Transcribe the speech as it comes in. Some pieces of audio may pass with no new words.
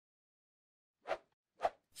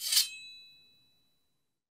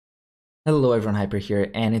Hello everyone, Hyper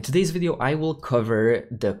here, and in today's video I will cover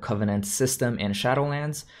the Covenant system in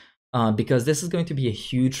Shadowlands because this is going to be a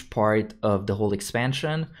huge part of the whole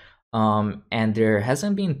expansion, and there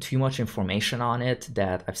hasn't been too much information on it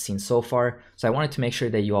that I've seen so far, so I wanted to make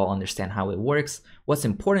sure that you all understand how it works, what's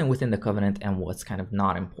important within the Covenant, and what's kind of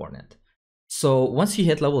not important. So once you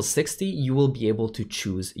hit level 60, you will be able to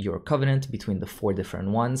choose your Covenant between the 4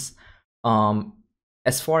 different ones.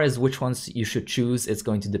 As far as which ones you should choose, it's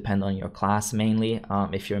going to depend on your class mainly,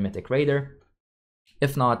 if you're a Mythic Raider.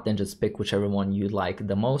 If not, then just pick whichever one you like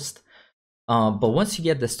the most. But once you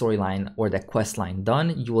get the storyline or the quest line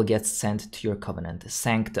done, you will get sent to your Covenant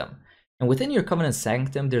Sanctum. And within your Covenant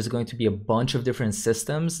Sanctum, there's going to be a bunch of different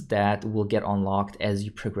systems that will get unlocked as you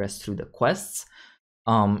progress through the quests.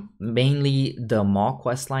 Mainly the Maw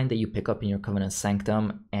quest line that you pick up in your Covenant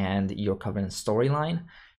Sanctum and your Covenant storyline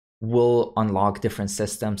will unlock different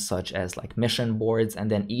systems such as like mission boards,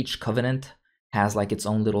 and then each Covenant has like its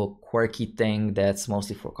own little quirky thing that's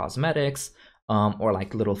mostly for cosmetics, or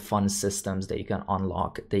like little fun systems that you can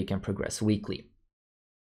unlock that you can progress weekly.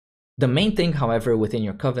 The main thing, however, within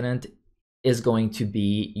your Covenant is going to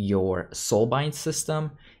be your Soulbind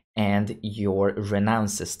system and your Renown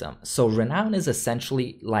system. So Renown is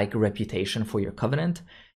essentially like reputation for your Covenant,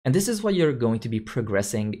 and this is what you're going to be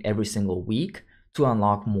progressing every single week to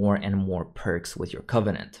unlock more and more perks with your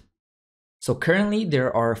Covenant. So currently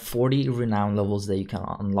there are 40 Renown levels that you can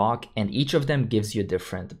unlock, and each of them gives you a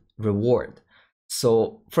different reward.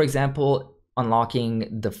 So for example,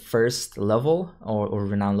 unlocking the first level or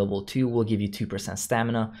Renown level 2 will give you 2%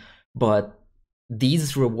 stamina, but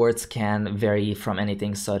these rewards can vary from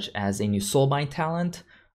anything such as a new Soulbind talent,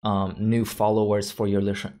 new followers for your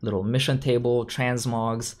little mission table,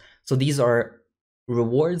 transmogs. So these are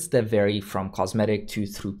rewards that vary from cosmetic to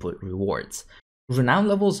throughput rewards. Renown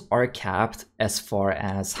levels are capped as far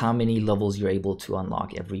as how many levels you're able to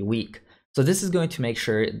unlock every week. So this is going to make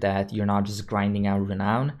sure that you're not just grinding out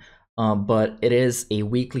Renown, but it is a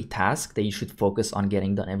weekly task that you should focus on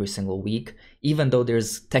getting done every single week, even though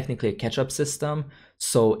there's technically a catch-up system.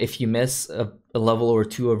 So if you miss a level or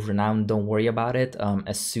two of Renown, don't worry about it.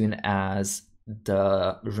 As soon as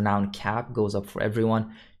the Renown cap goes up for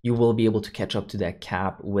everyone, you will be able to catch up to that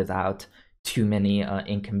cap without too many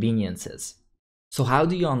inconveniences. So how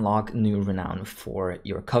do you unlock new Renown for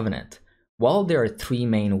your Covenant? Well, there are 3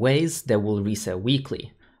 main ways that will reset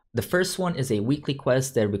weekly. The first one is a weekly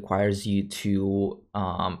quest that requires you to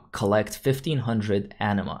collect 1500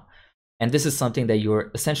 anima. And this is something that you're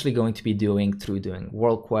essentially going to be doing through doing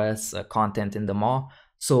world quests, content in the Maw.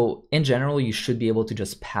 So in general, you should be able to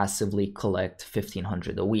just passively collect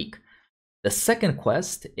 1500 a week. The second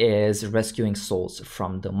quest is rescuing souls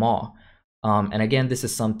from the Maw. And again, this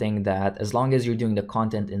is something that as long as you're doing the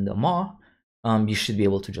content in the Maw, you should be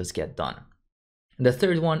able to just get done. The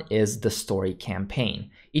third one is the story campaign.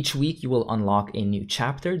 Each week you will unlock a new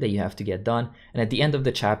chapter that you have to get done, and at the end of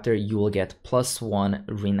the chapter you will get +1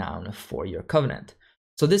 Renown for your Covenant.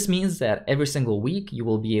 So this means that every single week you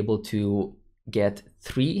will be able to get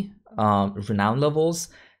 3 Renown levels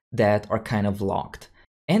that are kind of locked.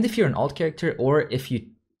 And if you're an alt character, or if you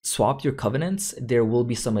swap your Covenants, there will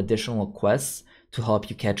be some additional quests to help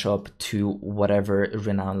you catch up to whatever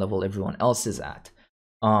Renown level everyone else is at.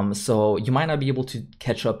 So you might not be able to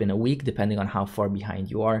catch up in a week depending on how far behind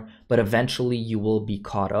you are, but eventually you will be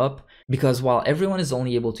caught up, because while everyone is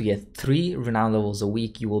only able to get 3 Renown levels a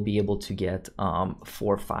week, you will be able to get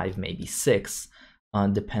 4, 5, maybe 6,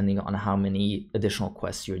 depending on how many additional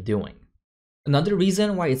quests you're doing. Another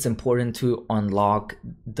reason why it's important to unlock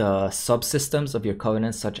the subsystems of your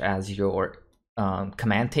Covenant, such as your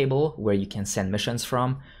command table where you can send missions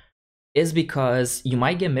from, is because you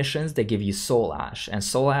might get missions that give you Soul Ash, and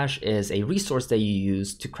Soul Ash is a resource that you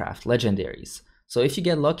use to craft legendaries. So if you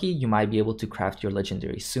get lucky, you might be able to craft your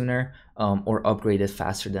legendary sooner or upgrade it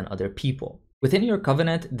faster than other people. Within your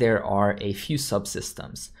Covenant, there are a few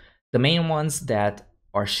subsystems. The main ones that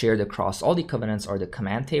are shared across all the Covenants are the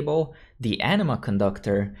command table, the anima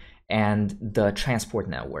conductor, and the transport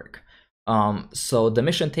network. So the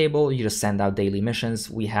mission table, you just send out daily missions.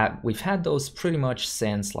 We've had those pretty much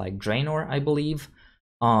since like Draenor, I believe.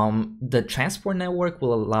 The transport network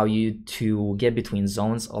will allow you to get between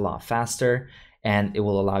zones a lot faster, and it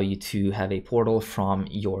will allow you to have a portal from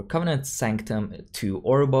your Covenant Sanctum to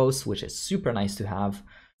Oribos, which is super nice to have.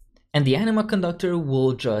 And the anima conductor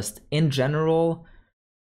will just, in general,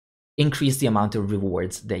 increase the amount of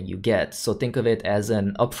rewards that you get. So think of it as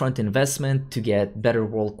an upfront investment to get better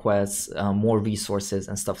world quests, more resources,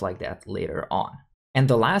 and stuff like that later on. And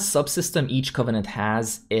the last subsystem each Covenant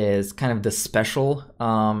has is kind of the special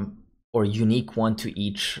or unique one to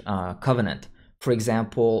each covenant. For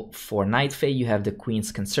example, for Night Fae, you have the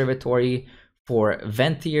Queen's Conservatory. For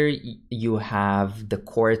Venthyr, you have the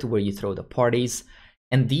court where you throw the parties.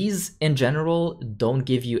 And these, in general, don't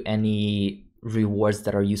give you any rewards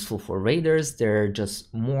that are useful for raiders. They're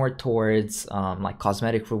just more towards like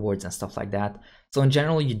cosmetic rewards and stuff like that. So in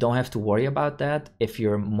general, you don't have to worry about that if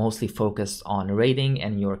you're mostly focused on raiding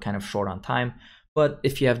and you're kind of short on time. But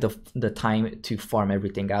if you have the time to farm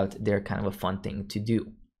everything out, they're kind of a fun thing to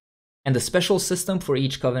do. And the special system for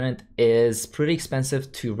each covenant is pretty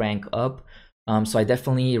expensive to rank up. So I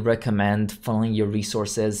definitely recommend funneling your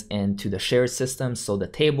resources into the shared system. So the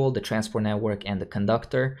table, the transport network, and the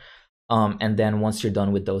conductor. And then once you're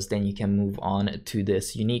done with those, then you can move on to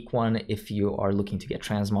this unique one if you are looking to get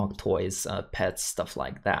transmog, toys, pets, stuff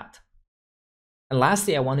like that. And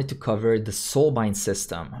lastly, I wanted to cover the soulbind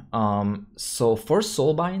system. So for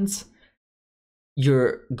soulbinds,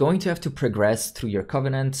 you're going to have to progress through your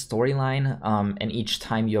Covenant storyline, and each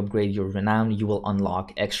time you upgrade your renown, you will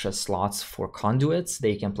unlock extra slots for conduits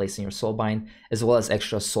that you can place in your soulbind, as well as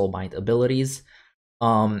extra soulbind abilities.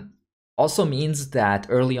 Also means that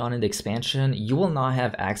early on in the expansion, you will not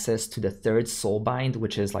have access to the third soulbind,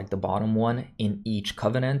 which is like the bottom one in each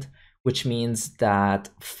Covenant, which means that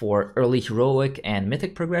for early heroic and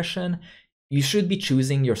mythic progression, you should be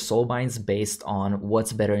choosing your soulbinds based on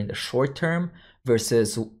what's better in the short term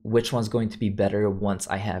versus which one's going to be better once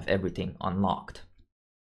I have everything unlocked.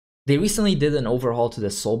 They recently did an overhaul to the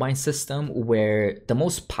soulbind system where the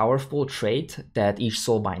most powerful trait that each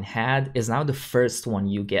soulbind had is now the first one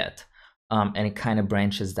you get, and it kind of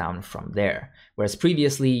branches down from there. Whereas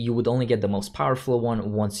previously you would only get the most powerful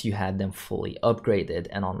one once you had them fully upgraded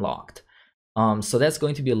and unlocked. So that's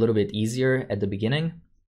going to be a little bit easier at the beginning.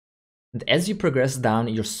 And as you progress down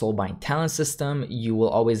your soulbind talent system, you will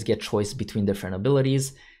always get choice between different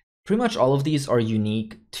abilities. Pretty much all of these are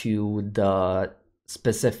unique to the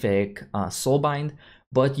specific soulbind,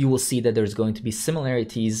 but you will see that there's going to be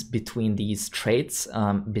similarities between these traits,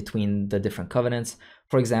 between the different covenants.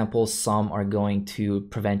 For example, some are going to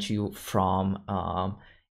prevent you from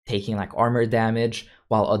taking like armor damage,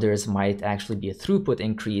 while others might actually be a throughput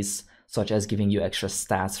increase, such as giving you extra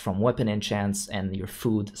stats from weapon enchants and your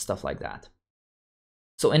food, stuff like that.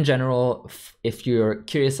 So in general, if you're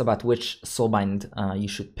curious about which soulbind you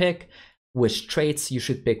should pick, which traits you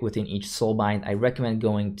should pick within each soulbind, I recommend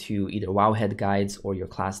going to either Wowhead guides or your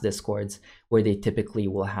class discords, where they typically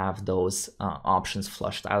will have those options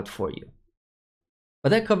flushed out for you. But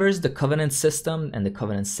that covers the Covenant system and the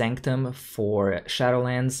Covenant Sanctum for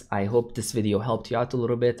Shadowlands. I hope this video helped you out a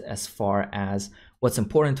little bit as far as what's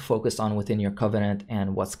important to focus on within your Covenant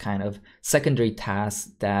and what's kind of secondary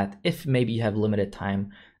tasks that, if maybe you have limited time,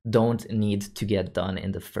 don't need to get done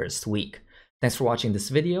in the first week. Thanks for watching this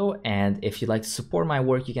video, and if you'd like to support my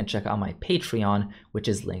work, you can check out my Patreon, which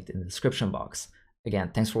is linked in the description box.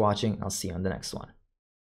 Again, thanks for watching. I'll see you on the next one.